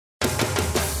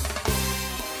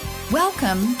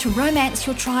Welcome to Romance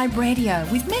Your Tribe Radio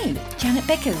with me, Janet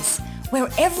Beckers, where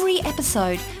every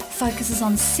episode focuses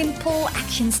on simple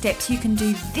action steps you can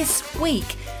do this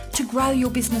week to grow your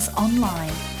business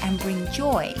online and bring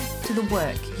joy to the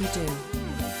work you do.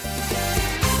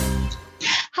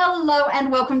 Hello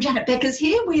and welcome, Janet Beckers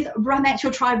here with Romance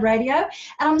Your Tribe Radio, and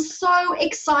I'm so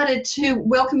excited to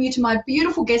welcome you to my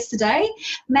beautiful guests today,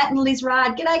 Matt and Liz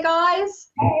Rard. G'day, guys.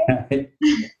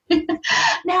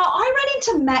 Now, I ran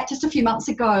into Matt just a few months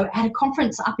ago at a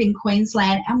conference up in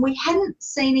Queensland, and we hadn't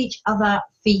seen each other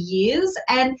for years,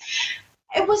 and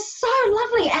it was so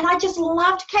lovely, and I just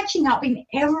loved catching up in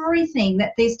everything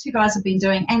that these two guys have been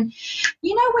doing. And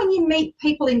you know, when you meet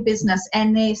people in business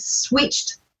and they're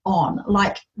switched on,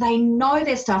 like they know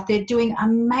their stuff, they're doing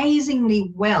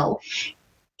amazingly well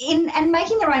and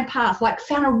making their own path, like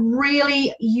found a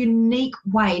really unique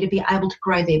way to be able to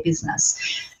grow their business.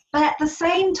 But at the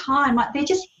same time, like they're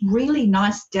just really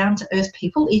nice, down-to-earth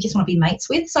people you just want to be mates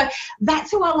with. So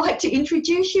that's who I like to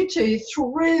introduce you to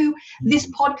through this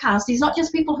podcast. Is not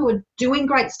just people who are doing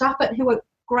great stuff, but who are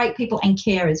great people and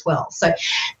care as well. So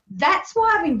that's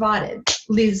why I've invited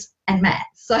Liz and Matt.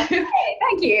 So hey,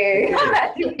 thank you.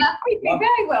 You're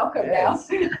very welcome now.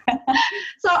 So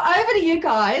over to you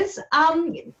guys.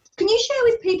 Can you share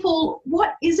with people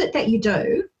what is it that you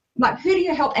do? Like, who do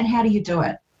you help and how do you do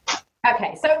it?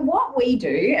 Okay, so what we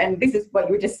do, and this is what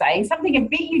you were just saying, something a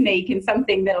bit unique and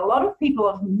something that a lot of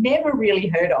people have never really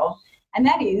heard of, and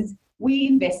that is we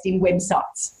invest in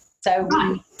websites. So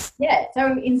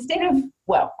so instead of,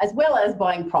 as well as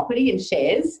buying property and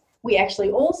shares, we actually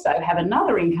also have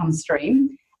another income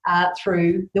stream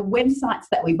through the websites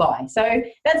that we buy. So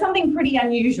that's something pretty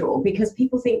unusual because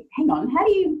people think, hang on, how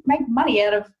do you make money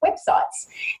out of websites?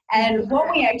 And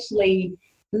what we actually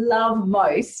love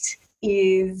most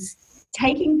is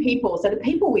taking people, so the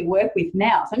people we work with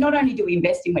now, so not only do we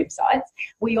invest in websites,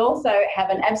 we also have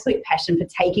an absolute passion for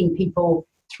taking people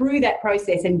through that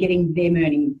process and getting them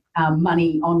earning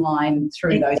money online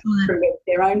through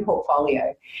their own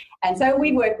portfolio. And so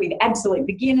we work with absolute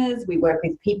beginners, we work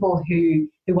with people who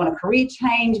want a career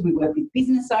change, we work with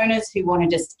business owners who want to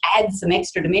just add some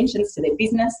extra dimensions to their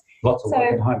business. Lots of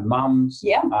work-at-home mums,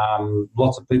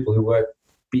 lots of people who work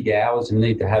big hours and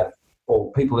need to have,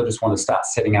 or people that just want to start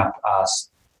setting up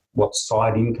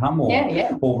side income or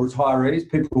retirees,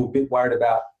 people who are a bit worried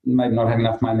about maybe not having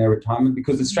enough money in their retirement,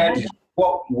 because the strategy,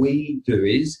 what we do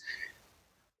is,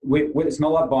 it's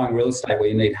not like buying real estate where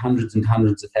you need hundreds and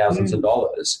hundreds of thousands of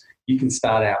dollars. You can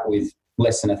start out with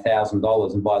less than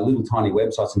 $1,000 and buy little tiny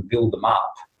websites and build them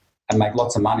up and make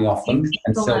lots of money off them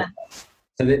and sell them.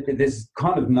 So there's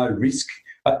kind of no risk.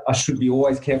 I should be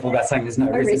always careful about saying there's no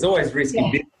risk. There's always risk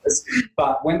in business.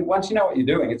 But once you know what you're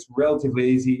doing, it's relatively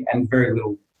easy and very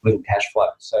little cash flow.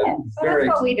 So that's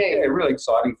what we do. Yeah, really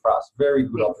exciting for us. Very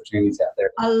good opportunities out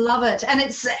there. I love it.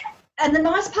 And the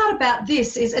nice part about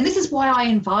this is, and this is why I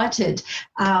invited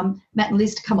Matt and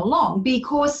Liz to come along,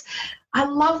 because I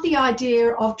love the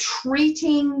idea of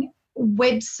treating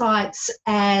websites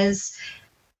as,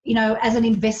 you know, as an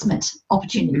investment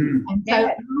opportunity. And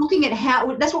so looking at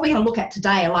how, that's what we're going to look at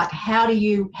today, like how do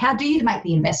you make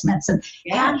the investments and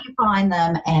how do you find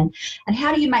them and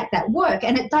how do you make that work?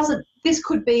 And this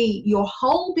could be your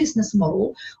whole business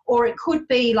model, or it could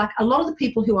be like a lot of the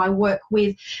people who I work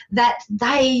with that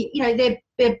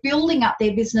they're building up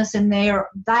their business and they are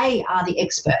the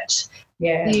expert.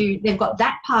 Yeah. They've got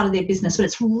that part of their business, but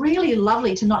it's really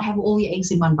lovely to not have all your eggs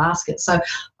in one basket. So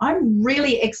I'm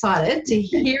really excited to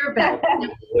hear about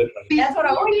That's what I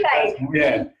always say.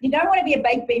 Yeah. You don't want to be a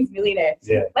baked beans millionaire.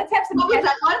 Yeah. Let's have some. What was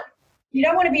that one? You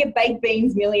don't want to be a baked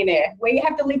beans millionaire where you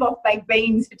have to live off baked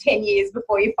beans for 10 years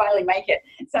before you finally make it.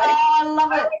 So I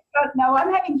love it. No,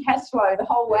 I'm having cash flow the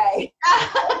whole way.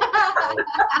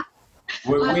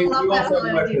 We also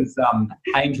work as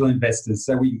angel investors,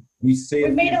 so we see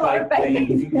baked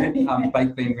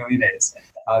bean millionaires.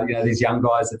 These young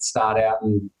guys that start out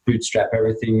and bootstrap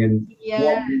everything, and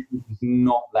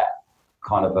not that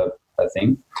kind of a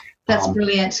thing. That's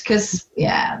brilliant because you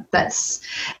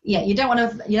don't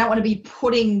want to be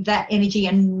putting that energy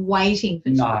and waiting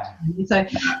for time. So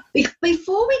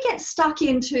before we get stuck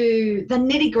into the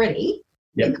nitty gritty.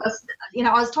 Yep. Because, I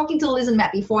was talking to Liz and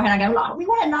Matt beforehand. I go, we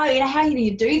want to know, how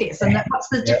you do this and what's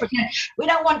the difference. We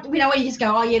don't want you just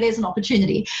go, there's an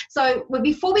opportunity. So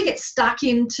before we get stuck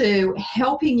into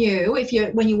helping you,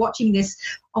 when you're watching this,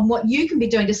 on what you can be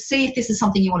doing to see if this is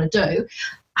something you want to do,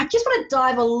 I just want to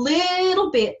dive a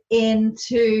little bit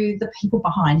into the people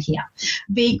behind here,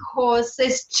 because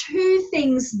there's two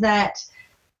things that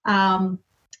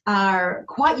are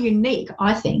quite unique,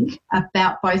 I think,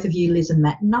 about both of you, Liz and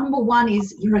Matt. Number one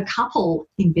is you're a couple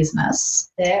in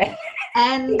business. Yeah.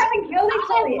 And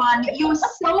number one, you're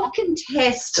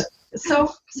self-confessed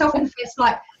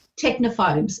like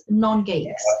technophobes,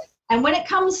 non-geeks. Yeah. And when it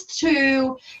comes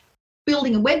to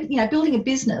building a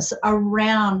business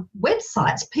around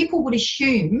websites, people would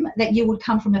assume that you would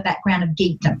come from a background of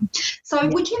geekdom. So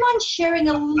would you mind sharing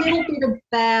a little bit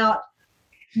about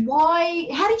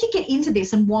how did you get into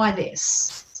this and why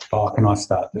this? Oh, can I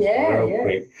start this real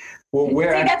quick? Well,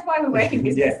 that's why we're working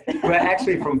business. Yeah, we're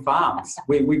actually from farms.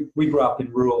 We grew up in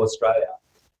rural Australia.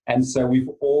 And so we've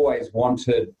always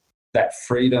wanted that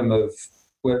freedom of,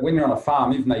 when you're on a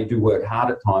farm, even though you do work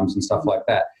hard at times and stuff like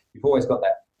that, you've always got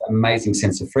that amazing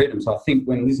sense of freedom. So I think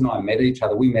when Liz and I met each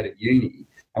other, we met at uni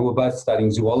and we're both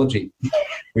studying zoology,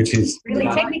 which is really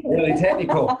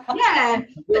technical. Yeah.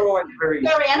 We're always very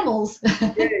animals.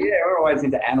 We're always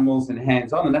into animals and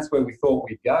hands-on, and that's where we thought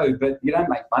we'd go. But you don't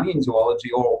make money in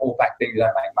zoology, or back then you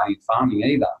don't make money in farming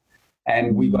either.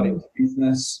 And we got into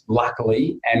business,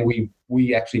 luckily, and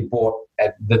we actually bought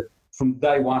from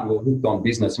day one, we were hooked on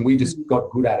business, and we just got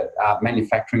good at it,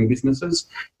 manufacturing businesses.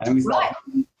 And we started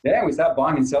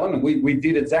buying and selling, and we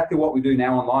did exactly what we do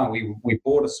now online. We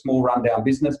bought a small rundown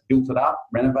business, built it up,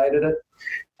 renovated it,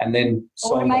 and then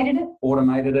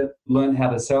automated it, learned how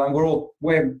to sell. And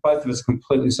we're both of us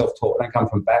completely self-taught. We don't come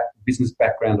from business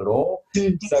background at all.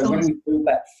 So when we built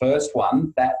that first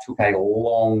one, that took a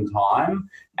long time,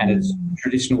 and it's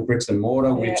traditional bricks and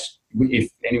mortar, which,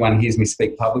 if anyone hears me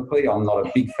speak publicly, I'm not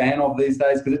a big fan of these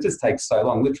days, because it just takes so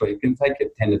long. Literally, it can take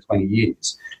it 10 to 20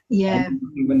 years. Yeah. And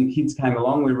when the kids came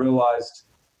along, we realised,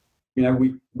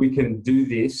 we can do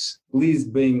this. Liz,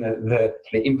 being the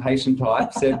impatient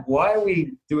type, said, why are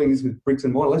we doing this with bricks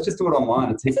and mortar? Let's just do it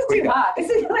online. This is too hard. Let's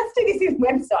do this with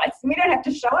websites. We don't have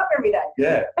to show up every day.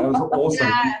 Yeah, that was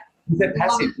awesome. They're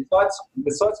passive.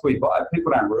 The sites we buy,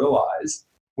 people don't realise,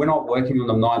 we're not working on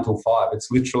them 9 till 5.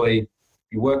 It's literally,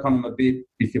 you work on them a bit.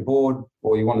 If you're bored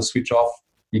or you want to switch off,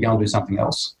 you go and do something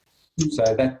else. So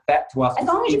that to us, as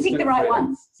long as you pick the right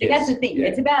ones. So that's the thing. Yeah.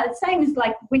 It's about the same as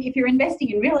like if you're investing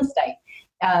in real estate.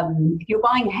 If you're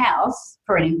buying a house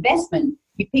for an investment,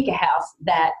 you pick a house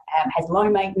that has low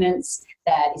maintenance,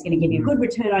 that is going to give you a good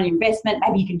return on your investment.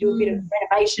 Maybe you can do a bit of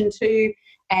renovation too,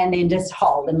 and then just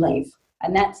hold and leave.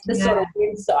 And that's the sort of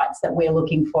websites that we're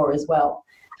looking for as well.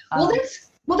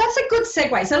 Well, that's a good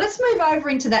segue. So let's move over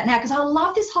into that now, because I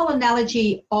love this whole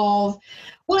analogy of,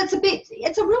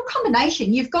 it's a real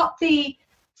combination. You've got the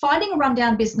finding a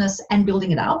rundown business and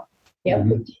building it up. Yeah.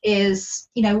 Is,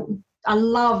 I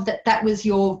love that was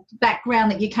your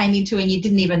background that you came into, and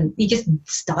you just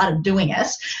started doing it.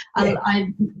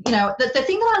 Yeah. The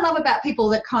thing that I love about people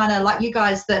that kind of like you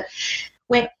guys that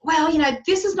went, well,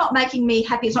 this is not making me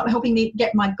happy, it's not helping me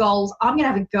get my goals, I'm going to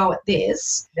have a go at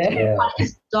this. Yeah.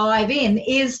 Just dive in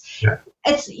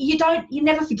you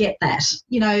never forget that.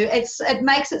 It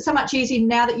makes it so much easier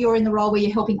now that you're in the role where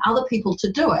you're helping other people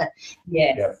to do it.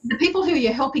 Yeah. The people who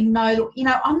you're helping know,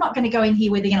 I'm not going to go in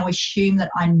here where they're going to assume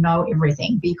that I know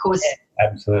everything, because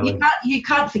absolutely you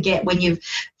can't forget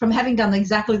from having done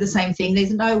exactly the same thing.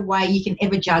 There's no way you can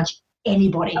ever judge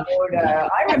anybody. Oh, no.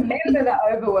 I remember the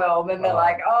overwhelm, and they're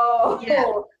like,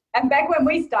 And back when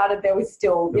we started, there was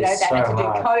still, they had to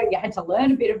do code. You had to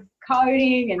learn a bit of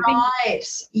coding and things. Right.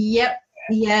 Yep.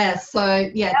 Yeah. So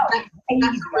that's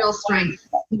a real strength.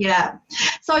 Yeah.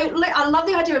 So I love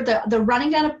the idea of the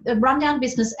rundown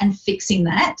business and fixing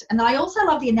that, and I also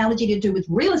love the analogy to do with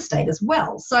real estate as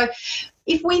well. So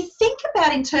if we think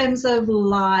about in terms of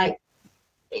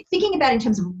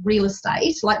real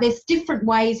estate, like there's different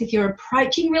ways if you're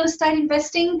approaching real estate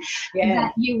investing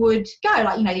that you would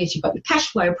go. You've got your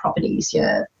cash flow properties,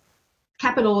 your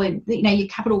capital, your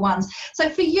capital ones. So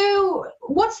for you,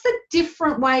 what's the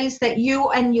different ways that you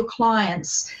and your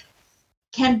clients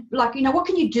can, what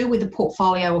can you do with a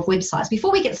portfolio of websites?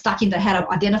 Before we get stuck into how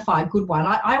to identify a good one,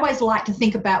 I always like to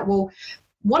think about, well,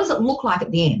 what does it look like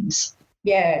at the end?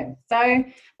 Yeah. So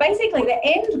basically the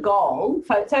end goal,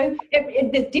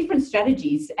 there's different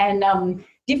strategies and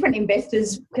different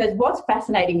investors, because what's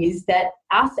fascinating is that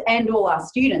us and all our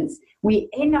students, we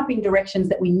end up in directions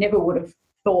that we never would have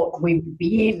thought we'd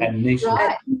be in. And niches.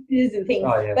 Right. And things.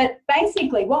 Oh, yeah. But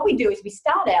basically what we do is we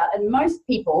start out, and most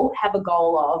people have a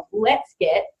goal of, let's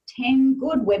get 10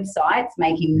 good websites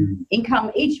making income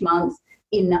each month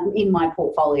in my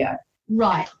portfolio.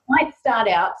 Right. Might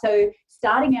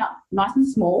starting out nice and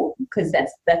small, because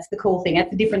that's the cool thing. That's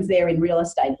the difference there in real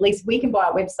estate. At least we can buy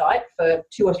a website for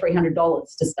 $200 or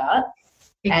 $300 to start.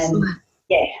 Excellent.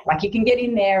 Yeah, like you can get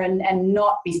in there and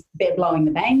not be blowing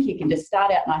the bank. You can just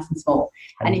start out nice and small.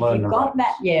 And if you've got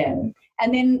that,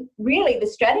 and then really the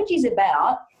strategy is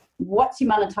about what's your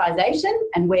monetization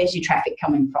and where's your traffic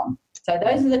coming from. So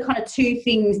those are the kind of two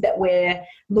things that we're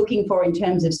looking for in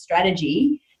terms of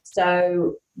strategy.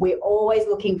 So we're always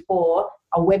looking for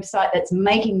a website that's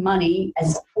making money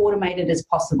as automated as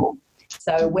possible.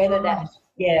 So whether that's,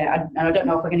 I don't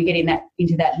know if we're going to get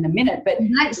into that in a minute, but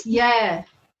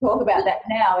talk about that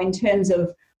now in terms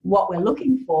of what we're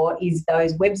looking for is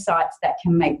those websites that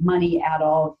can make money out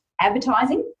of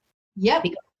advertising. Yeah.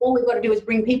 Because all we've got to do is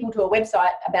bring people to a website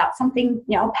about something,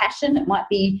 passion. It might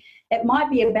be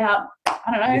about,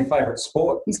 I don't know. Your favourite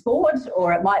sport.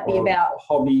 Or it might be about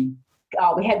hobby.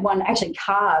 Oh, we had one, actually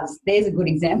cars. There's a good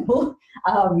example.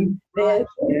 They're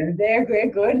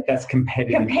good. That's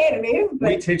competitive.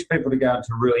 We teach people to go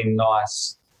into really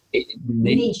nice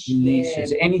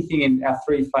niches. Anything in our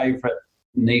three favourite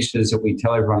niches that we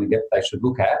tell everyone they should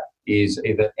look at is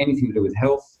either anything to do with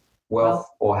health, wealth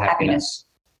or happiness.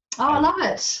 Oh, I love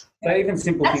it. So even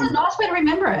simple things. That's a nice way to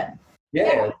remember it.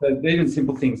 Yeah, so even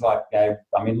simple things like,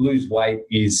 lose weight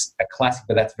is a classic,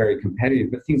 but that's very competitive.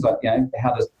 But things like, how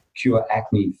to cure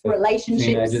acne for relationships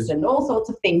teenagers. And all sorts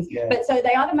of things. Yeah. But so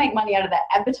they either make money out of that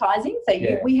advertising. So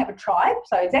we have a tribe.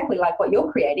 So exactly like what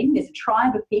you're creating, there's a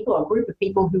tribe of people, a group of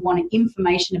people who want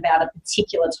information about a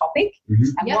particular topic. Mm-hmm.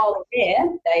 And while they're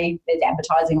there, there's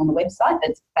advertising on the website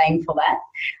that's paying for that.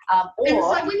 And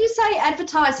so when you say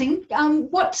advertising,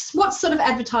 what sort of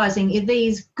advertising? Are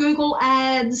these Google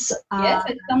ads? Yes,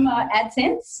 some are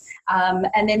AdSense.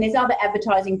 And then there's other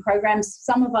advertising programs.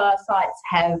 Some of our sites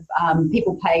have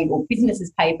people pay or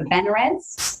businesses pay for banner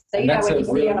ads. So, when you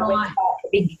see on a website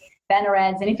big banner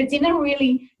ads, and if it's in a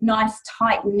really nice,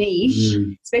 tight niche,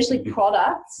 especially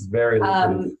products, very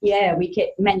we get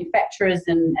manufacturers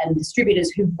and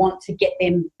distributors who want to get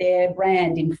their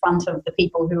brand in front of the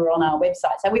people who are on our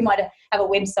website. So we might have a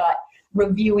website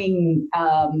reviewing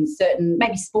certain,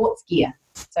 maybe sports gear.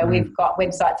 So we've got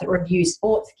websites that review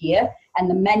sports gear, and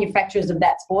the manufacturers of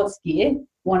that sports gear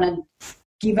want to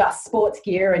give us sports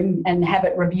gear and have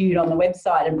it reviewed on the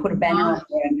website and put a banner on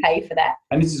there and pay for that.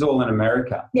 And this is all in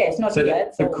America. Yeah, it's not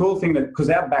the cool thing because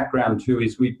our background too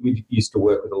is we used to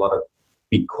work with a lot of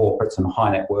big corporates and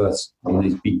high net worths on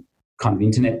these big kind of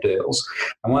internet deals.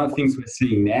 And one of the things we're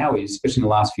seeing now is, especially in the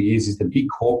last few years, is the big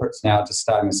corporates now are just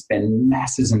starting to spend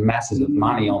masses and masses of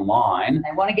money online.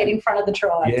 They want to get in front of the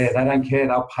tribes. Yeah, they don't care.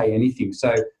 They'll pay anything.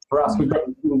 So for us, we've got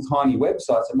little tiny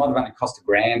websites that might have only cost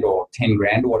 $1,000 or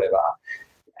 $10,000 or whatever.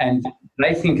 And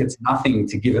they think it's nothing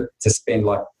to spend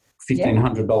like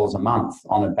 $1,500 a month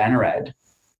on a banner ad.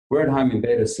 We're at home in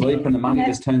bed asleep and the money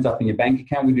just turns up in your bank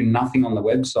account. We do nothing on the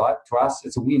website. To us,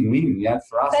 it's a win-win,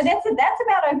 for us. So that's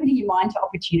about opening your mind to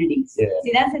opportunities. Yeah.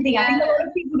 See, that's the thing. I think a lot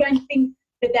of people don't think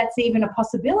that that's even a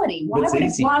possibility.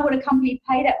 Why would a company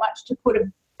pay that much to put a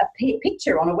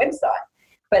picture on a website?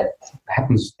 But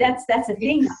happens. That's the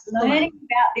thing. Learning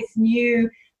about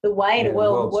the way the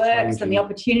world works changing. And the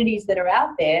opportunities that are out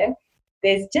there,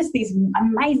 there's just these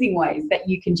amazing ways that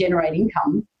you can generate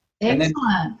income.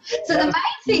 Excellent. So the main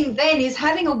thing then is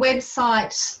having a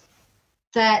website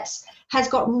that has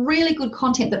got really good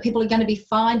content that people are going to be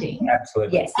finding.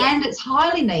 Absolutely. Yes. And it's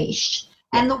highly niched.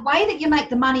 And the way that you make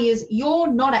the money is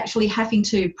you're not actually having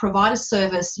to provide a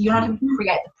service. You're not having to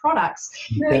create the products.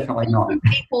 Definitely not.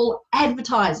 People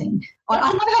advertising. I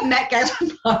love how Matt goes,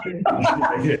 But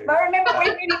remember,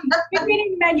 we've been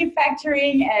in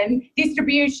manufacturing and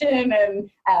distribution and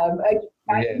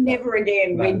never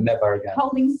again. Never again.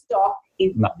 Holding stock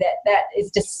that is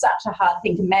just such a hard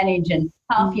thing to manage, and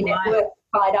half your network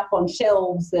tied up on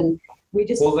shelves, and we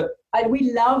just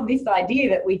we love this idea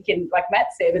that we can, like Matt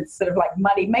said, it's sort of like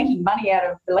making money out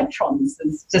of electrons.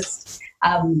 It's just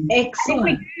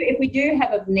excellent. If we do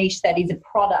have a niche that is a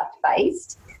product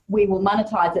based, we will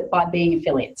monetize it by being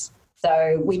affiliates.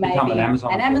 So we may be an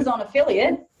Amazon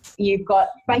affiliate. You've got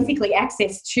basically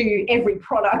access to every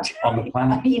product on the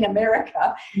planet in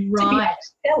America to be able to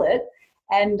sell it.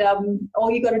 And all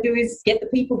you've got to do is get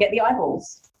the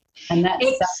eyeballs. And that's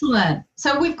excellent.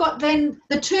 So we've got then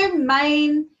the two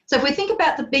main. So if we think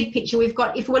about the big picture, we've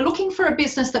got, if we're looking for a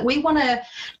business that we want to,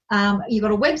 you've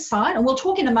got a website, and we'll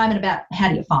talk in a moment about how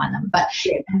do you find them, but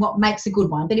and what makes a good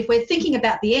one. But if we're thinking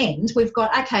about the end, we've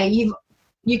got,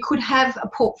 you could have a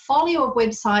portfolio of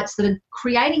websites that are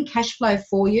creating cash flow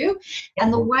for you.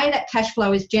 And the way that cash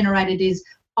flow is generated is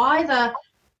either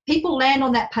people land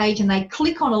on that page and they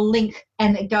click on a link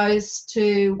and it goes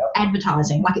to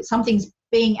advertising, like something's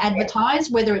being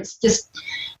advertised, whether it's just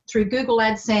through Google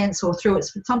AdSense or through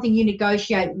it's something you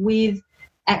negotiate with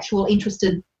actual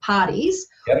interested parties,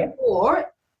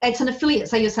 or it's an affiliate.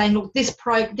 So you're saying, look, this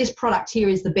product here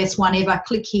is the best one ever.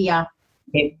 Click here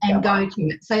and go to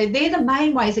it. So they're the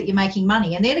main ways that you're making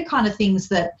money, and they're the kind of things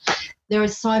that there are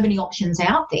so many options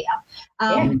out there.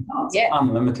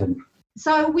 Unlimited.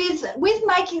 So with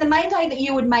making the main way that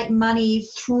you would make money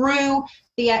through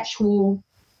the actual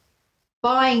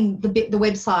buying the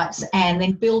websites and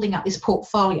then building up this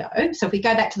portfolio. So if we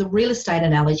go back to the real estate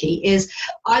analogy, is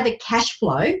either cash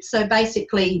flow. So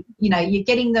basically, you're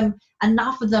getting them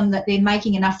enough of them that they're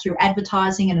making enough through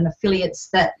advertising and an affiliates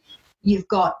that you've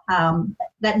got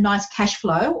that nice cash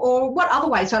flow. Or what other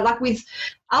way? So like with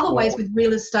other ways with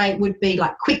real estate would be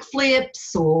like quick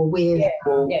flips or with...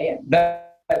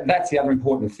 That's the other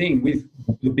important thing with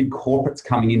the big corporates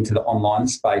coming into the online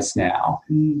space now.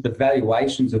 The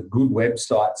valuations of good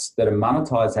websites that are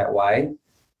monetized that way,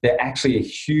 they're actually a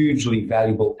hugely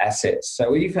valuable asset.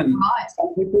 So even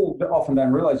some people often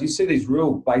don't realize, you see these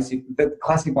real basic, the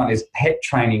classic one is pet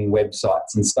training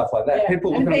websites and stuff like that. Yeah.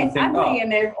 People look at them and think,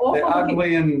 and they're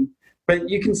ugly, but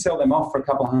you can sell them off for a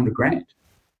couple of $100,000.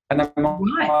 And they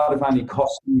might have only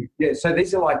cost you. Yeah, so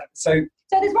these are So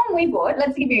there's one we bought.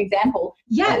 Let's give you an example.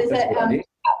 Yeah, there's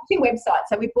two websites.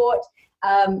 So we bought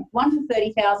one for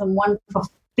 $30,000, one for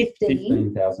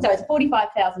 $15,000. So it's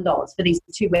 $45,000 for these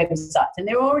two websites, and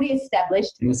they're already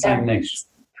established in the same niche.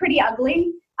 Pretty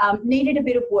ugly. Needed a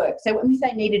bit of work. So when we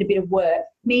say needed a bit of work,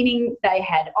 meaning they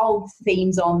had old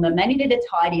themes on them. They needed a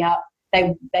tidy up.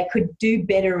 They could do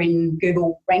better in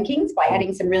Google rankings by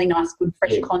adding some really nice, good,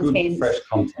 fresh content. Good, fresh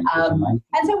content. And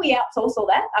so we outsource all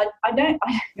that. I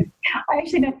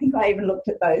actually don't think I even looked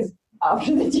at those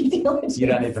after the due diligence. You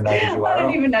don't even know the URL. I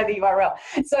don't even know the URL.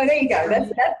 So there you go.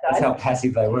 That's how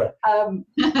passive they were. So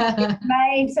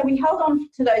we held on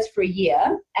to those for a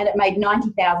year, and it made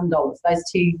 $90,000. Those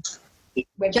two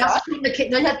websites.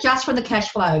 Just from the cash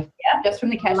flow. Yeah, just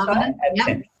from the cash flow.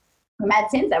 From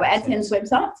AdSense, they were AdSense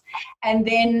websites. And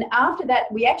then after that,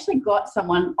 we actually got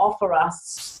someone offer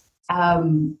us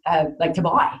to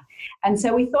buy. And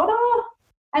so we thought,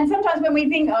 and sometimes when we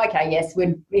think, yes,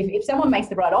 if someone makes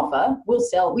the right offer, we'll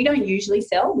sell. We don't usually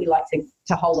sell. We like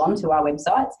to hold on to our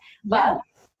websites. But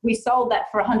we sold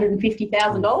that for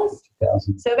 $150,000.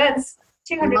 So that's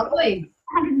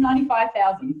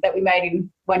 $195,000 that we made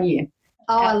in 1 year.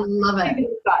 Oh, I love it.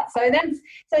 So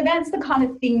that's the kind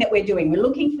of thing that we're doing. We're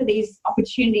looking for these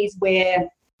opportunities where,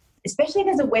 especially if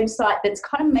there's a website that's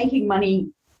kind of making money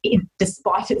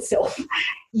despite itself.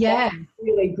 Yeah. That's a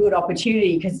really good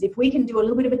opportunity, because if we can do a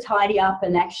little bit of a tidy up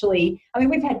and actually,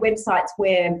 we've had websites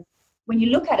where when you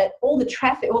look at it, all the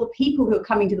traffic, all the people who are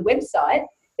coming to the website,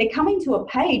 they're coming to a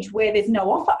page where there's no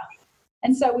offer.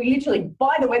 And so we literally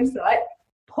buy the website,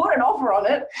 put an offer on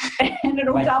it, and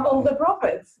it'll double the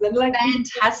profits.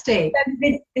 Fantastic.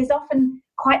 There's often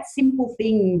quite simple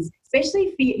things,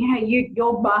 especially for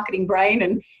your marketing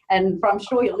brain, and for I'm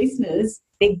sure your listeners,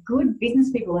 they're good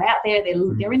business people out there.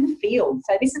 They're in the field.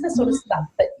 So this is the sort of stuff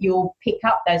that you'll pick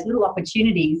up, those little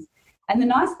opportunities. And the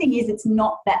nice thing is it's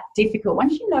not that difficult.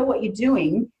 Once you know what you're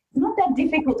doing, it's not that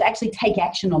difficult to actually take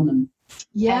action on them.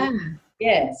 Yeah.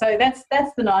 So that's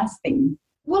the nice thing.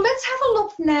 Well, let's have a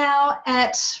look now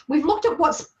we've looked at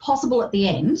what's possible at the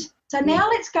end. So now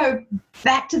let's go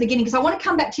back to the beginning, because I want to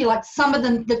come back to you some of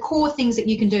the core things that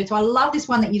you can do. So I love this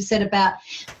one that you've said about,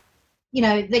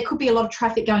 there could be a lot of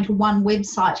traffic going to one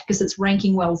website because it's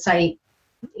ranking well, say,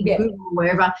 in Google or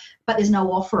wherever, but there's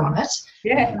no offer on it.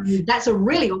 Yeah. That's a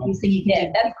really obvious thing you can do.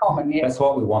 Yeah, that's common, That's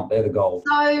what we want. They're the goal.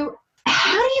 So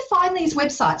how do you find these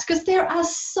websites? Because there are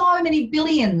so many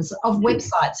billions of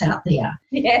websites out there.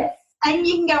 Yeah. And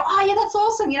you can go, that's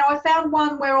awesome. I found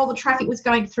one where all the traffic was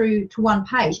going through to one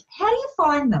page. How do you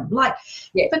find them? For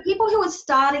people who are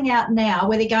starting out now,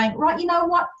 where they're going, right, you know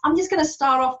what? I'm just going to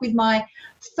start off with my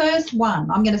first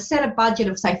one. I'm going to set a budget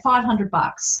of, say,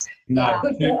 $500. No,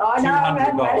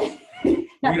 $200.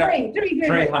 No,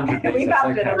 300. We've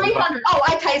upped it. 300. Oh,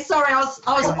 okay. Sorry, I was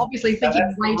obviously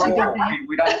thinking way too good.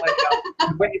 We don't let go.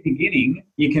 When you're beginning,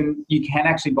 you can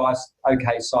actually buy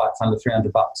okay sites under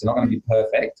 $300. They're not going to be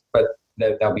perfect, but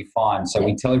they'll be fine. So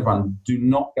we tell everyone, do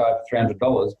not go over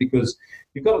 $300, because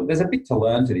there's a bit to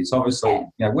learn to this. Obviously,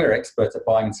 we're experts at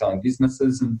buying and selling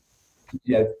businesses, and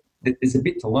there's a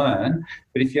bit to learn.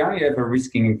 But if you're only ever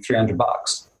risking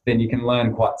 $300, then you can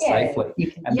learn quite safely.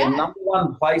 And the number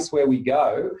one place where we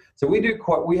go, so we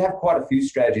have quite a few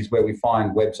strategies where we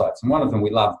find websites, and one of them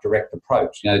we love direct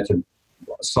approach, to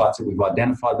sites that we've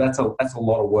identified. That's a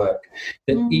lot of work.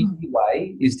 The easy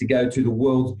way is to go to the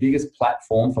world's biggest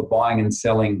platform for buying and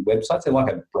selling websites. They're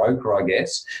like a broker, I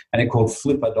guess, and they're called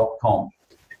Flippa.com.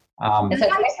 How do you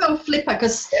spell Flippa?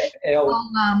 Because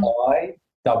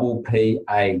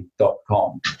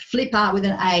flippa.com. Flippa with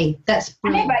an A. That's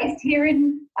brilliant. And they're based here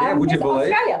in would you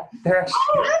believe? Australia. They're actually,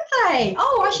 oh, are they?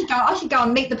 Oh, I should go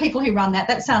and meet the people who run that.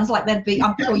 That sounds like that'd be.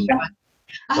 I'm sure you would.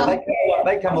 Well,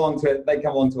 they come along to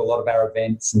a lot of our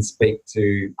events and speak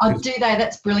to. Oh, do they?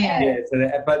 That's brilliant.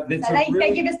 Yeah,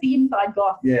 they give us the inside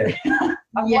gossip. Yeah,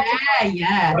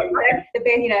 yeah.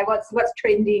 What's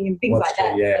trending and things like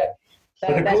that. Yeah. So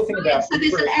the cool thing about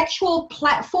there's an actual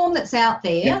platform that's out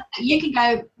there that you can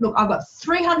go, look, I've got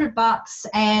 $300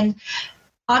 and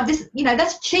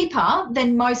that's cheaper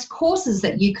than most courses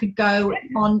that you could go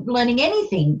on learning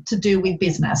anything to do with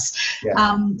business.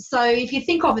 Yeah. So if you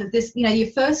think of it, this, your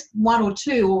first 1 or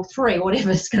 2 or 3, whatever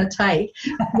it's going to take,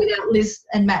 without Liz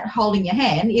and Matt holding your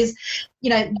hand, is,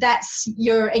 that's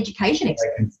your education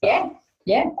experience.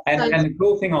 Yeah. And the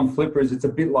cool thing on Flippa is it's a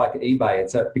bit like eBay.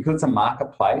 Because it's a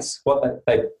marketplace. What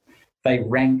they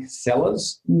rank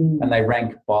sellers and they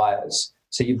rank buyers.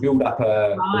 So you build up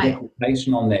a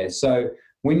reputation on there. So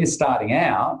when you're starting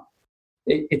out,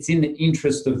 it's in the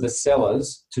interest of the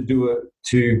sellers to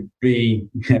be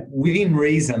within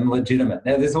reason legitimate.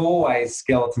 Now, there's always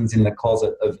skeletons in the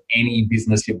closet of any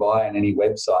business you buy and any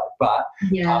website. But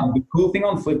the cool thing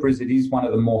on Flippa is it is one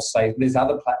of the more safe. There's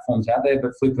other platforms out there,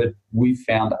 but Flippa we've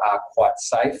found are quite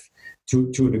safe to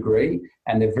a degree,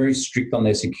 and they're very strict on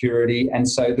their security. And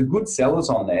so the good sellers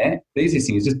on there, the easiest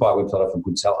thing is just buy a website off a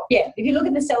good seller. Yeah, if you look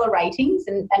at the seller ratings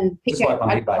and pick a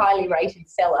highly rated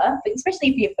seller,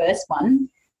 especially for your first one,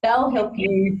 they'll help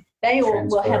you. They all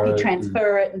will help you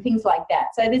transfer it and things like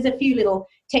that. So there's a few little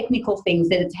technical things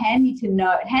that it's handy to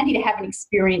have an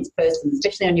experienced person,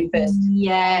 especially on your first.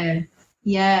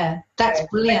 Yeah, that's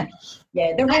brilliant.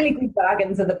 Yeah, the really good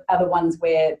bargains are the ones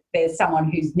where there's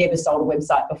someone who's never sold a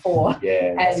website before.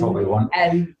 Yeah, that's what we want.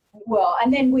 And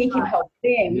then we can help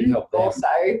them also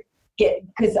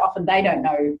because often they don't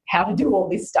know how to do all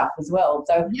this stuff as well.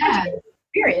 So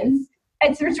experience.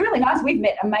 It's really nice. We've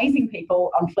met amazing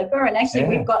people on Flippa, and actually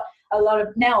we've got a lot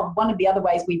of now. One of the other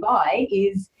ways we buy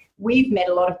is we've met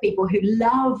a lot of people who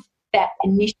love that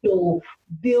initial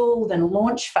build and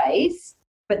launch phase,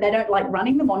 but they don't like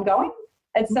running them ongoing.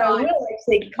 And so we'll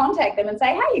actually contact them and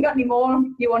say, hey, you got any more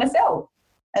you want to sell?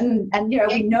 And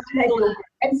we know they build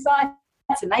websites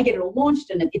and they get it all launched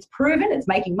and it's proven, it's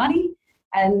making money,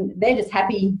 and they're just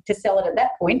happy to sell it at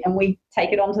that point, and we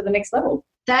take it on to the next level.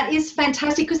 That is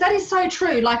fantastic, because that is so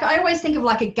true. Like, I always think of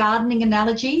like a gardening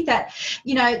analogy that,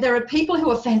 there are people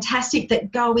who are fantastic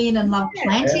that go in and love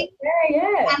planting.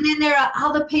 Yeah. And then there are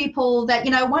other people that,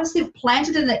 once they've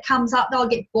planted and it comes up, they'll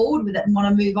get bored with it and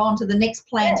want to move on to the next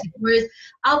planting. Whereas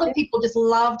other people just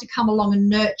love to come along and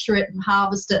nurture it and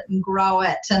harvest it and grow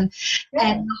it. And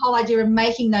the whole idea of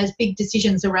making those big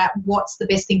decisions around what's the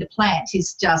best thing to plant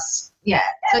is just, so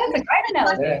that's a great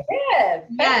analogy.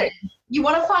 Yeah. You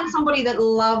want to find somebody that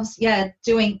loves,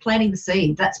 planting the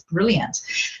seed. That's brilliant.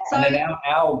 So, and then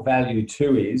our value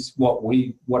too is because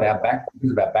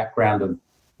of our background of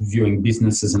viewing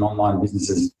businesses and online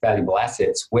businesses as valuable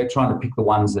assets. We're trying to pick the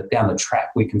ones that down the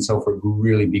track we can sell for a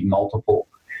really big multiple.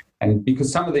 And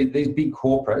because some of these big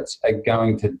corporates are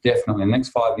going to definitely in the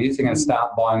next 5 years, they're going to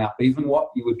start buying up even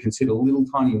what you would consider little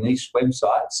tiny niche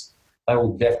websites. They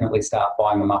will definitely start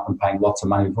buying them up and paying lots of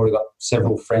money. We've already got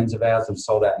several friends of ours who have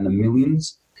sold out in the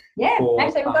millions. Yeah,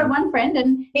 actually, we've got one friend,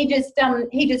 and he just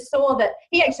saw that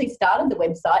he actually started the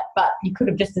website, but he could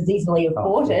have just as easily have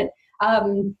bought it.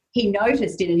 He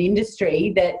noticed in an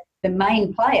industry that the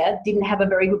main player didn't have a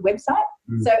very good website,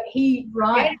 so he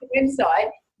created a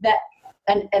website that,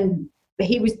 and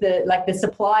he was the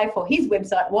supply for his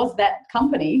website was that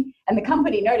company, and the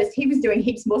company noticed he was doing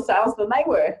heaps more sales than they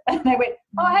were, and they went,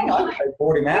 oh, hang on, they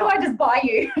bought him out. Can I just buy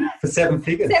you for 7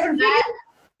 figures? That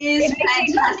is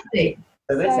fantastic.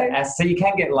 So you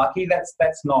can get lucky.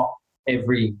 That's not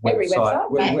every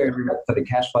website. We're for the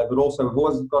cash flow, but also we've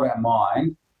always got our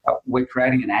mind. We're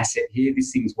creating an asset here.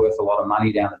 This thing's worth a lot of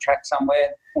money down the track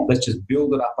somewhere. Let's just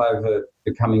build it up over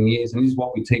the coming years. And this is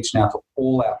what we teach now to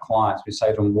all our clients. We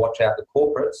say to them, watch out the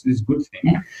corporates. This is a good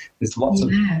thing. There's lots of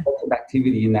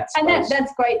activity in that space. And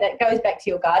that's great. That goes back to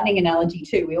your gardening analogy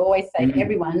too. We always say to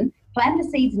everyone, plant the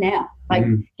seeds now. Like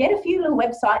get a few little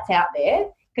websites out there,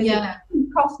 because it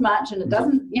doesn't cost much and it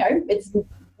doesn't, it's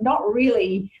not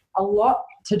really a lot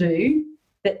to do,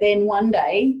 but then one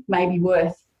day may be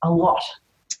worth a lot.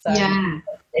 So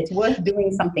it's worth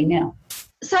doing something now.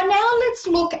 So now let's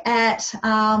look at,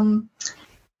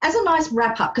 as a nice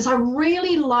wrap up, because I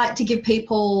really like to give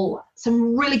people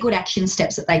some really good action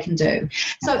steps that they can do.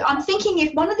 So I'm thinking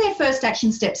if one of their first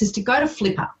action steps is to go to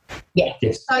Flippa. Yes.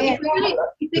 So if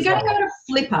they're going to go to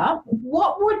Flippa,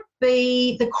 what would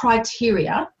be the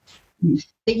criteria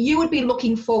that you would be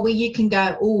looking for where you can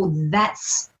go, oh,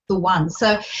 that's the one.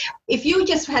 So if you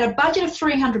just had a budget of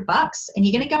 $300 and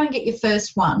you're going to go and get your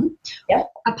first one,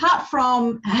 apart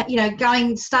from,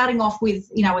 starting off with,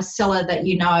 a seller that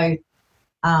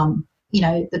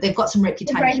that they've got some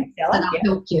reputation that'll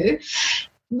help you.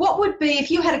 What would be,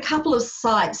 if you had a couple of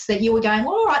sites that you were going,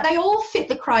 well, all right, they all fit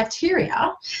the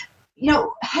criteria,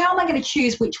 how am I going to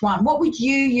choose which one? What would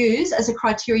you use as a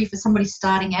criteria for somebody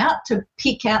starting out to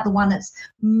pick out the one that's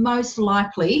most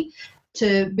likely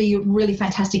to be really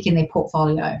fantastic in their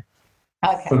portfolio?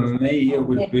 Okay. For me, it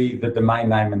would be the domain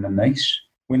name and the niche.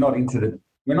 We're not into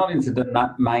the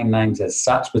domain names as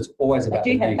such, but it's always about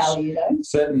the niche. Value, though.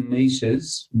 Certain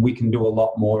niches we can do a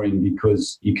lot more in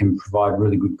because you can provide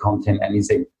really good content, and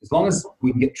as long as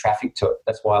we can get traffic to it,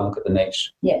 that's why I look at the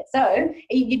niche. Yeah, so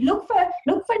you look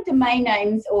for domain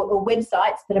names or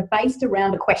websites that are based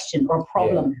around a question or a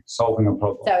problem. Yeah, solving a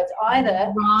problem. So it's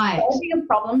either solving a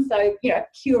problem, so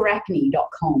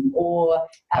cureacne.com or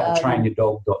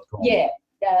howtotrainyourdog.com. Yeah.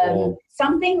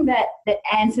 Something that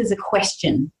answers a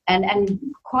question and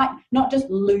quite not just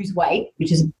lose weight,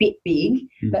 which is a bit big,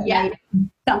 but maybe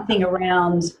something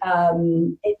around a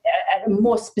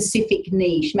more specific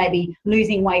niche, maybe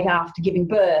losing weight after giving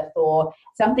birth or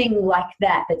something like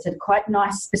that. That's a quite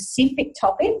nice specific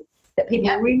topic that people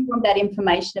really want that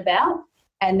information about.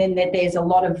 And then there's a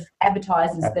lot of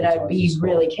advertisers that are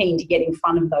really keen to get in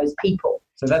front of those people.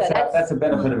 So that's a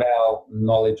benefit of our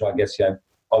knowledge, I guess.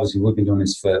 Obviously, we've been doing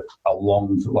this for a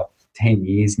long, 10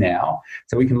 years now.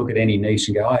 So we can look at any niche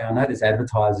and go, oh, I know there's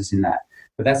advertisers in that.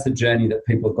 But that's the journey that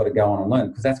people have got to go on and learn,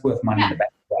 because that's worth money in the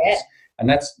back.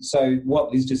 And so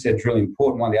what Liz just said is really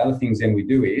important. One of the other things then we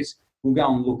do is we'll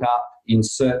go and look up in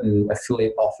certain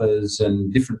affiliate offers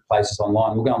and different places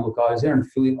online. We'll go and look, is there an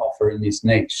affiliate offer in this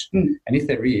niche? And if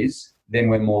there is, then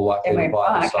we're more likely to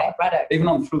buy the site. Right. Even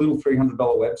on little $300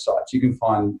 websites, you can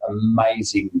find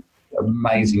amazing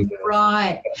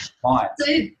right clients.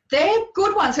 So they're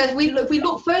good ones. So we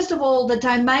look first of all, the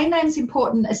domain name's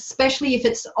important, especially if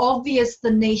it's obvious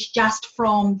the niche just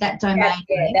from that domain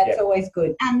name. That's always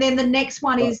good. And then the next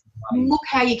one is look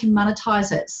how you can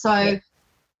monetize it. So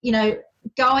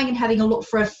going and having a look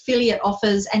for affiliate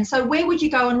offers. And so where would you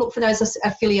go and look for those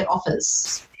affiliate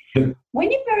offers? When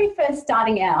you're very first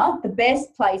starting out, the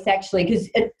best place actually, because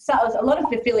a lot of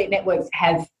affiliate networks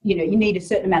have, you need a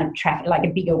certain amount of traffic, like a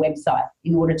bigger website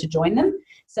in order to join them.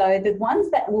 So the ones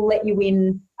that will let you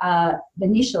in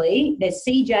initially, there's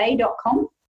cj.com.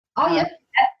 Oh, yeah.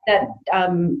 That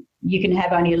you can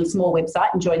have only a small website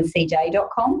and join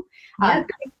cj.com.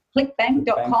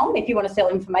 Clickbank.com if you want to sell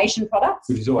information products.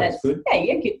 Which is always good.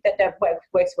 Yeah, that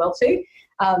works well too.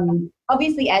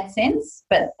 Obviously AdSense,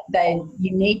 but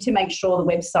you need to make sure the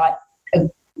website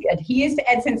adheres to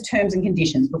AdSense terms and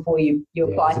conditions before you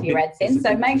apply for your AdSense.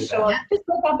 So make sure, just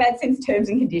look up AdSense terms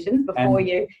and conditions before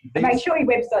you make sure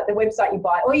the website you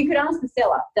buy, or you could ask the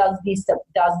seller, does this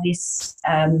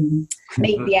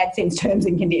meet the AdSense terms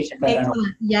and conditions?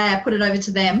 Excellent. Yeah, put it over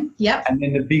to them. Yep. And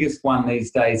then the biggest one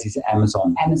these days is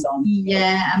Amazon.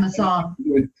 Yeah, Amazon.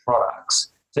 With products.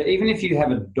 So even if you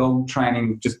have a dog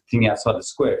training, just thing outside the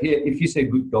square, if you see a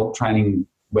good dog training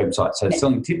website, so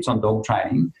selling tips on dog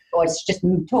training, or it's just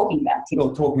talking about tips,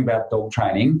 or talking about dog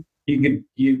training,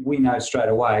 we know straight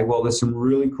away, well, there's some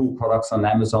really cool products on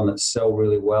Amazon that sell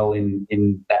really well in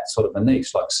that sort of a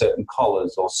niche, like certain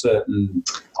collars or certain.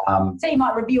 So you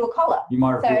might review a collar. In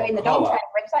the dog training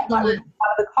website, you might review one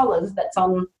of the collars that's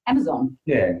on Amazon.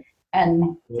 Yeah.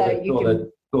 And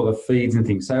all the feeds and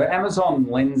things. So Amazon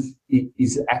Lens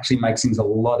actually makes things a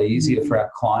lot easier for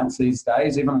our clients these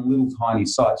days. Even on little tiny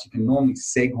sites, you can normally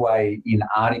segue in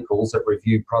articles that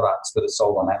review products that are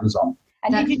sold on Amazon.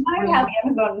 And did you know how the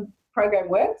Amazon program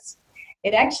works?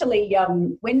 It actually,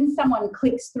 when someone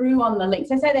clicks through on the link,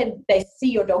 so say they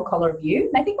see your dog collar review,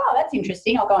 and they think, oh, that's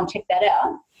interesting, I'll go and check that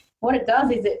out. What it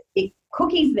does is it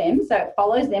cookies them, so it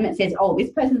follows them. It says, oh,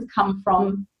 this person's come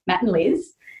from Matt and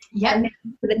Liz. Yeah. And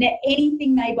for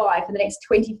anything they buy for the next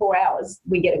 24 hours,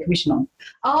 we get a commission on.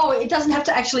 Oh, it doesn't have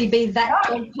to actually be that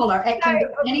dog collar. It can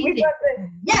be anything.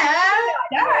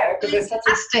 Because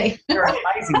they're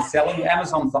amazing selling.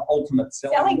 Amazon's the ultimate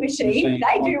selling machine.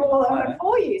 They do all of it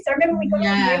for you. So remember, we've got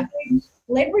to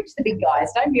leverage the big guys.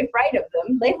 Don't be afraid of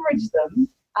them. Leverage them.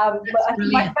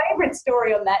 My favourite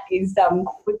story on that is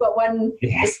we've got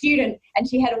a student, and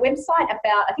she had a website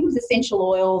about, I think it was essential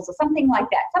oils or something like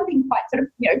that, something quite sort of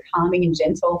calming and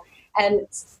gentle, and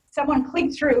someone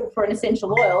clicked through for an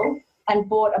essential oil and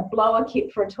bought a blower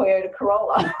kit for a Toyota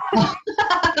Corolla.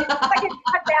 It's like a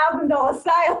 $1,000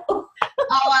 sale. Oh,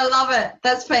 I love it.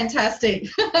 That's fantastic.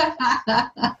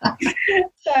 That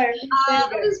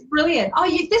is brilliant. Oh,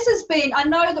 this has been, I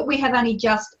know that we have only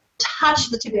just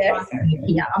touched the tip of the iceberg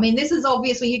here. I mean, this is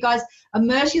obviously, you guys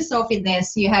immerse yourself in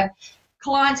this. You have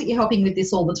clients that you're helping with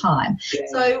this all the time. Yeah.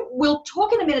 So we'll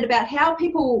talk in a minute about how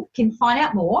people can find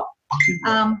out more.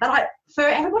 But for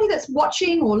everybody that's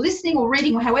watching or listening or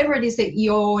reading or however it is that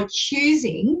you're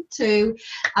choosing to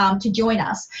join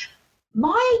us,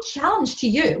 my challenge to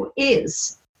you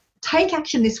is take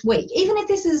action this week. Even if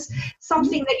this is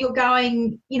something that you're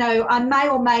going, I may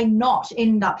or may not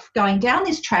end up going down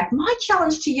this track, my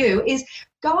challenge to you is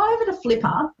go over to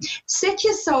Flippa, set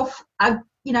yourself a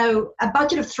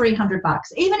budget of $300,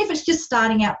 even if it's just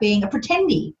starting out being a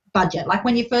pretendy budget, like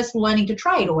when you're first learning to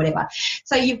trade or whatever.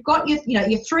 So you've got your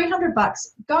 $300,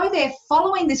 go there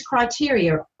following this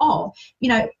criteria of,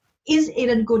 is it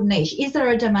a good niche? Is there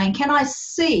a domain? Can I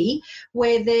see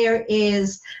where there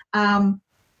is,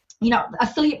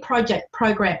 affiliate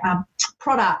program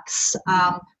products,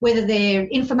 whether they're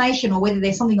information or whether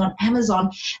there's something on Amazon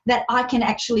that I can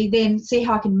actually then see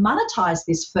how I can monetize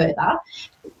this further.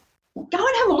 Go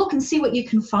and have a look and see what you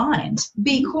can find,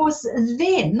 because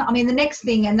then, the next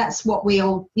thing, and that's what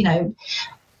we'll,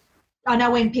 I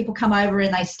know when people come over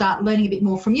and they start learning a bit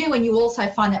more from you, and you also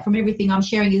find that from everything I'm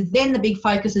sharing, is then the big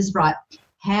focus is, right,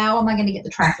 how am I going to get the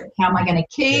traffic? How am I going to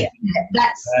keep? Yeah.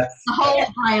 That's the whole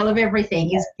trail of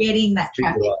everything, is getting that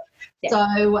traffic.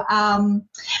 Yeah.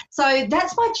 So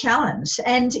that's my challenge.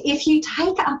 And if you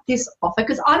take up this offer,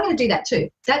 because I'm going to do that too,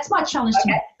 that's my challenge to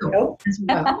myself as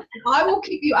well. And I will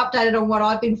keep you updated on what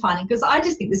I've been finding, because I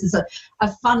just think this is a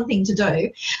fun thing to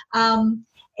do.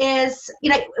 Is,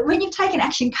 when you've taken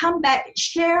action, come back,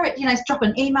 share it, drop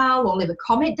an email or leave a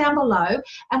comment down below.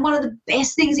 And one of the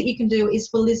best things that you can do is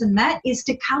for Liz and Matt is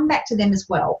to come back to them as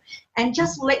well and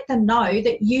just let them know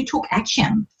that you took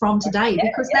action from today,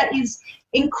 because that is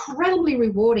incredibly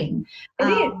rewarding. It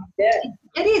is. Yeah.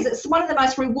 It is. It's one of the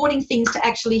most rewarding things to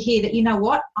actually hear that, you know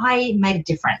what, I made a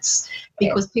difference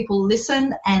because people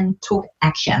listened and took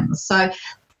action. So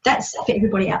that's for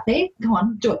everybody out there. Go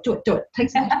on, do it.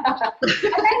 Take some action. And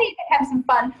then you can have some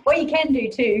fun. What you can do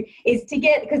too is to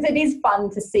get, because it is fun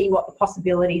to see what the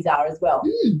possibilities are as well.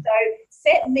 So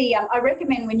set the, I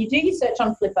recommend when you do your search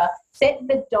on Flippa, set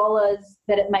the dollars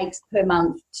that it makes per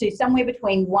month to somewhere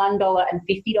between $1 and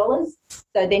 $50.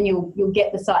 So then you'll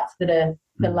get the sites that are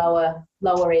the lower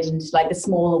end, like the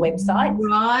smaller websites.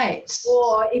 Right.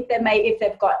 Or if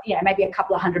they've got, maybe a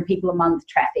couple of hundred people a month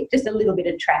traffic, just a little bit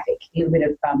of traffic, a little bit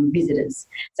of visitors.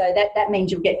 So that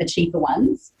means you'll get the cheaper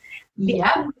ones. The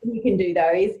other thing you can do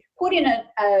though is put in a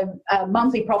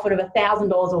monthly profit of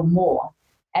 $1,000 or more.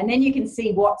 And then you can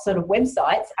see what sort of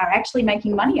websites are actually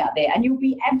making money out there. And you'll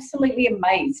be absolutely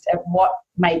amazed at what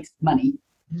makes money.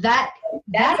 That's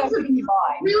a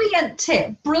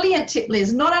brilliant tip,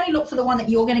 Liz. Not only look for the one that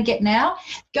you're going to get now,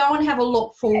 go and have a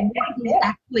look for what is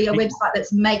actually a website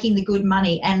that's making the good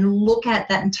money, and look at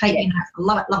that and take in.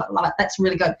 Love it. That's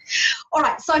really good. All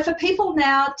right. So for people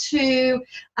now to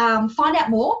find out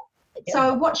more,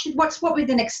 so what would be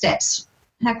the next steps?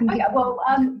 How can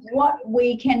what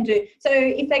we can do. So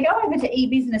if they go over to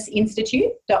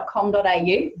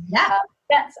ebusinessinstitute.com.au,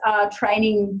 that's our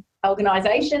training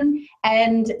organisation,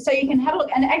 and so you can have a look.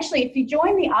 And actually, if you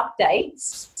join the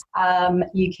updates,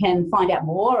 you can find out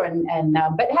more and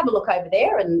but have a look over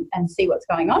there and see what's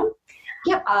going on.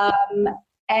 Yep.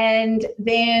 And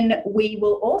then we're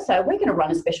going to run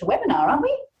a special webinar, aren't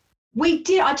we? We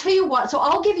did. I tell you what. So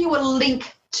I'll give you a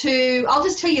link I'll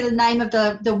just tell you the name of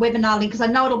the webinar link, because I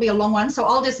know it'll be a long one. So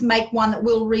I'll just make one that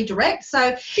will redirect.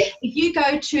 So if you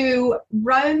go to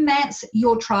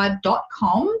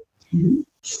romanceyourtribe.com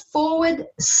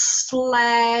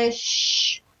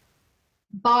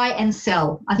 / buy and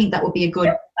sell. I think that would be a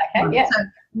good one. So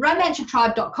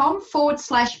romanceyourtribe.com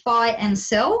 / buy and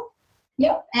sell.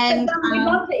 Yep. And we'd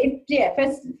love to,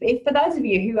 if for those of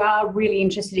you who are really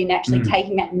interested in actually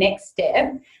taking that next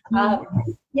step,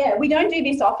 we don't do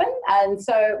this often, and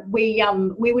so we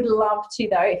would love to,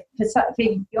 though, for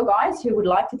your guys who would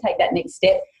like to take that next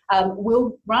step,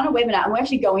 we'll run a webinar and we'll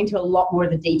actually go into a lot more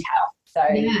of the detail. So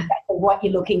what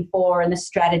you're looking for and the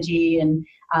strategy, and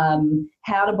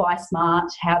how to buy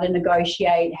smart, how to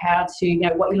negotiate, how to,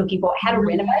 what you're looking for, how to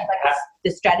renovate, like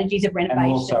the strategies of renovation.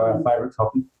 And also our favourite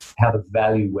topic, how to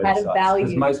value websites.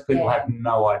 Because most people have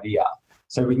no idea.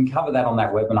 So we can cover that on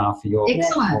that webinar for your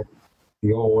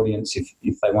audience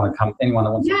if they want to come, anyone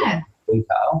that wants to go into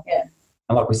detail. Yeah.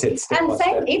 And like we said,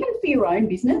 even for your own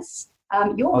business,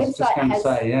 your website has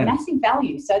massive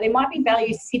value. So there might be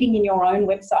value sitting in your own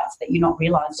websites that you're not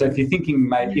realising. So if you're thinking,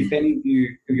 maybe if any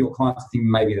of your clients think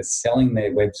maybe they're selling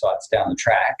their websites down the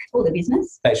track, or the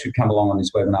business, they should come along on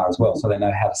this webinar as well, so they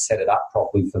know how to set it up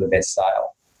properly for the best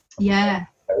sale. Yeah.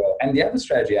 And the other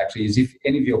strategy actually is, if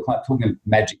any of your clients, talking of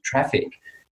magic traffic,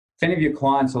 if any of your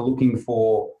clients are looking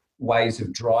for ways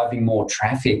of driving more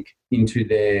traffic into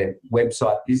their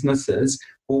website businesses,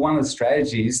 well, one of the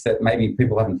strategies that maybe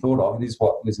people haven't thought of, and this is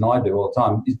what Liz and I do all the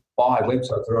time, is buy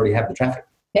websites that already have the traffic.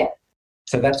 Yeah.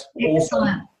 So that's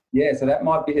excellent. Yeah, so that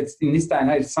might be, it's in this day and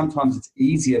age, sometimes it's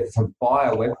easier to buy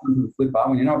a website,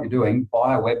 when you know what you're doing,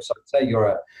 buy a website. Say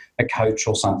you're a coach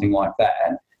or something like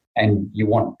that, and you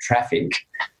want traffic.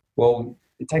 Well,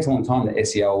 it takes a long time to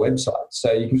SEO a website.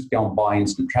 So you can just go and buy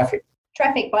instant traffic.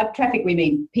 By traffic we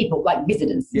mean people, like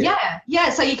visitors. Yeah.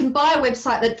 So you can buy a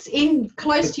website that's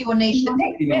close to your niche, and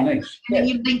then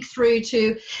you link through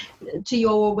to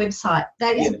your website.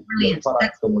 That is brilliant.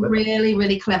 That's really,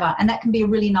 really clever, and that can be a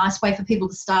really nice way for people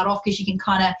to start off, because you can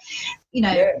kind of,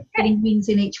 getting wins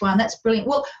in each one. That's brilliant.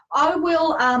 Well, I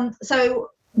will.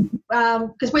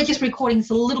 Because we're just recording this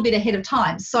a little bit ahead of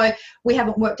time, so we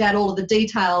haven't worked out all of the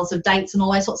details of dates and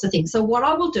all those sorts of things. So what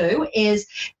I will do is,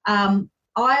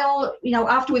 I'll,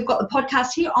 after we've got the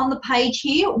podcast here on the page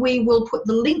here, we will put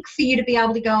the link for you to be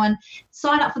able to go and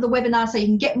sign up for the webinar so you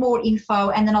can get more info,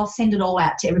 and then I'll send it all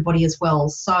out to everybody as well.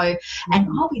 So, and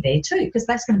I'll be there too, because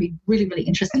that's going to be really, really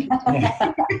interesting. Thank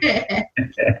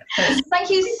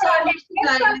you so much.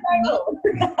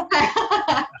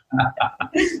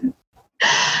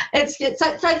 It's good.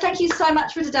 So thank you so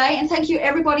much for today, and thank you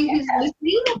everybody who's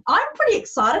listening. I'm pretty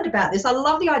excited about this. I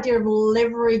love the idea of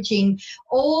leveraging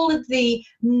all of the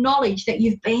knowledge that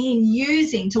you've been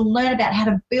using to learn about how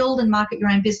to build and market your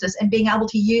own business, and being able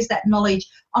to use that knowledge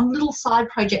on little side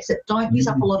projects that don't use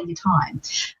up a lot of your time.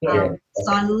 So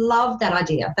I love that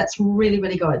idea. That's really,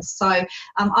 really good. So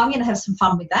I'm going to have some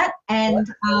fun with that.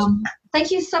 And thank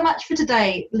you so much for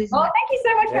today, Liz. Oh, thank you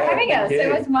so much for having us.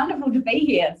 It was wonderful to be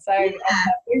here. So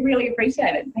we really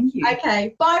appreciate it. Thank you.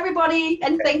 Okay. Bye, everybody.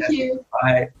 And thank you.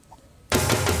 Bye.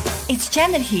 It's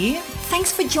Janet here.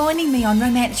 Thanks for joining me on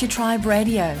Romance Your Tribe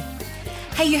Radio.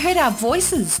 Hey, you heard our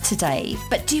voices today,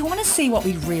 but do you want to see what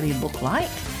we really look like?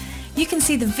 You can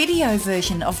see the video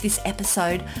version of this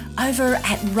episode over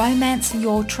at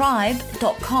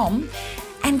romanceyourtribe.com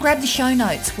and grab the show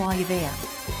notes while you're there.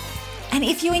 And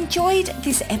if you enjoyed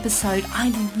this episode,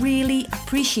 I'd really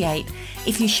appreciate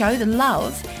if you show the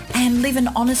love and leave an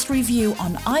honest review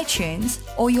on iTunes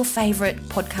or your favourite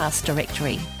podcast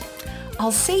directory.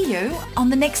 I'll see you on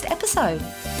the next episode.